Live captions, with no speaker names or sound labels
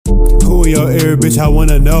Who in your ear, bitch, I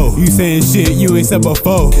wanna know. You saying shit you ain't said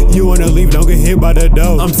before. You wanna leave, don't get hit by the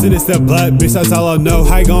dough. I'm sitting step black, bitch, that's all I know.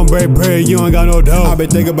 How you gon' break bread, you ain't got no dough. I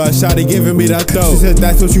been thinking about Shawty giving me that throw. She said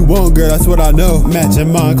that's what you want, girl, that's what I know.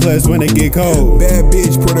 Matching Monclers when it get cold. Bad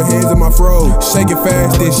bitch, put her hands on my fro. Shake it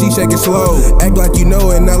fast, then she shake it slow. Act like you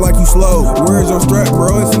know it, not like you slow. Where's your strap,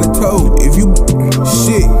 bro? It's in the toe. If you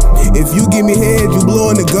give me head, you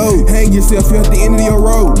blowin' the goat. Hang yourself, you at the end of your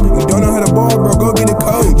road. You don't know how to ball, bro, go get a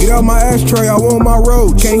coach. Get out my ashtray, I want my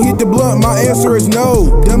road. Can't hit the blunt, my answer is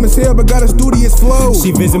no. Dumb as hell, but got a studious flow.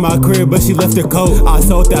 She visit my crib, but she left her coat. I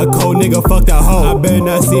sold that cold nigga, fuck that hoe. I better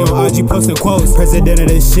not see on IG posting quotes. President of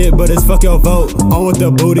this shit, but it's fuck your vote. I want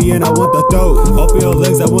the booty and I want the throat. Open your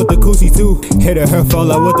legs, I want the coochie too. Hit her phone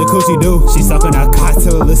like what the coochie do. She sucking that cock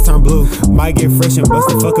till it's turn blue. Might get fresh and bust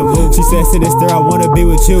a fucking move. She said sinister, I wanna be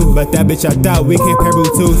with you. But that bitch I thought we can't pair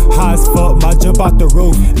Bluetooth. High as fuck, my jump out the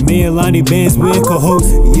roof. Me and Lonnie Benz, we in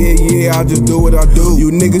cahoots. Yeah, I just do what I do.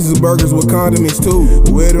 You niggas is burgers with condiments too.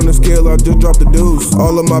 Weird on the scale, I just dropped the deuce.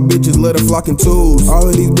 All of my bitches let her flock in twos. All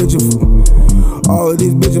of these bitches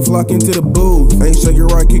flock into the booth. Ain't shake it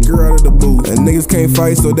right, kick her out of the booth. And niggas can't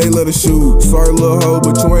fight, so they let her shoot. Sorry, little hoe,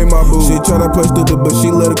 but you ain't my boo. She try to play stupid, but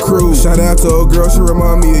she let her cruise. Shout out to old girl, she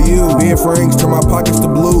remind me of you. Being Franks, turn my pockets to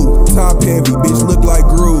blue. Top heavy, bitch, look like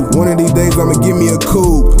Groove. One of these days, I'ma give me a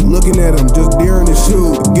coupe. Looking at him, just daring to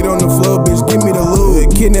shoot. Get on the floor, bitch, give me the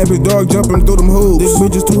loot. Kidnap his dog, jumping through them hoops. This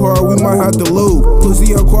bitch is too hard, we might have to loot.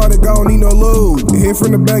 Pussy aquatic, I don't need no lube. Hit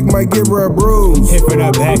from the back, might give her a bruise. Hit from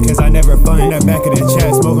the back, cause I never find that back of the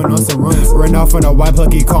chat, smoking on some runs. Run off on a white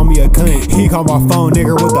plug, he call me a cunt. He call my phone,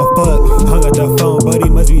 nigga, what the fuck? Hung up the phone, but he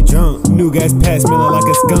must be drunk. New gas pass, smelling like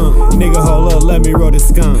a skunk. Nigga, hold up, let me roll the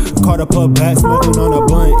skunk. Caught a plug back, smoking on a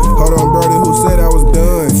blunt. Hold on, brother, who said I was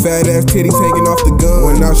done? Fat ass titties hanging off the gun.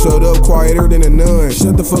 When I showed up, quieter than a nun.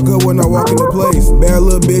 Shut the fuck up when I walk in the place. Bad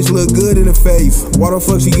little bitch look good in the face. Why the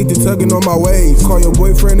fuck she get to tugging on my waist? Call your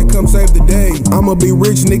boyfriend to come save the day. I'ma be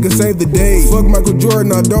rich, nigga, save the day. Fuck Michael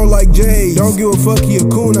Jordan, I don't like Jay. Don't give a fuck, he a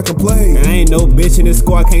coon, I can play. I ain't no bitch in this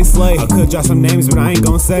squad, can't slay. I could drop some names, but I ain't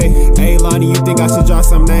gon' say. Hey, Lonnie, you think I should drop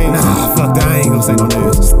some names? Nah, fuck that, I ain't gon' say no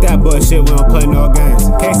names. That bullshit, we don't play no games.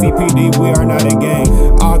 KCPD, we are not a gang.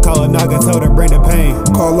 I'll call a Naga, told her bring the pain.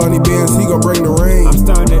 Call Lonnie Benz, he gon' bring the rain. I'm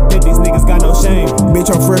starting to think these niggas got no shame.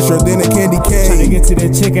 Bitch, I'm fresher than a candy cane. Tryna get to the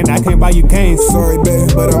chicken, I can't buy you canes. Sorry,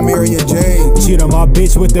 babe, but I'm Mary Jane. Cheat on my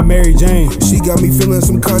bitch with the Mary Jane. She got me feeling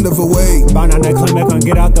some kind of a way. Bound on that clinic, gon'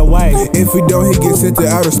 get out the way. If we don't, he gets sent to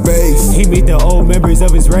outer space. He meet the old members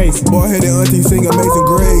of his race. Boy-headed auntie sing Amazing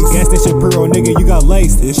Grace. Gas station Shapiro, nigga, you got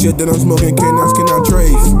laced. This shit that I'm smoking cannot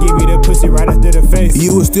trace. Give me the pussy right after the face.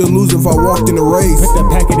 You would still lose if I walked in the race. Put the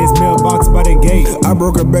pack in his mailbox by the gate. I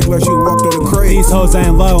broke her back like she walked on the crate. These hoes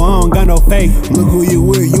ain't low, I don't got no faith. Look who you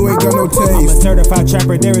with, you ain't got no I'm a taste. certified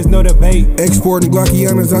trapper, there is no debate. Exporting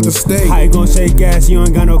Glockianas out the state. How you gon' shake gas, you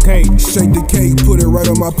ain't got no cake. Shake the cake, put it right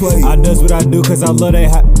on my plate. I does what I do cause I love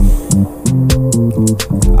that.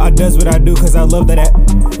 I does what I do cause I love that.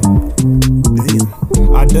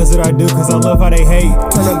 I does what I do cause I love how they hate.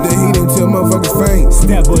 Turn up the heat until motherfuckers faint.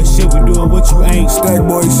 That boy shit, we doing what you ain't. Stack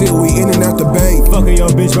boy shit, we in and out the bank. Fucking your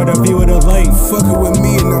bitch right up here with a lake. Fucking with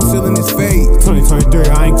me and I'm sealing his fate.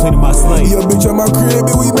 2023, I ain't cleaning my slate. Yo bitch on my crib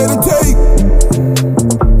and we meditate.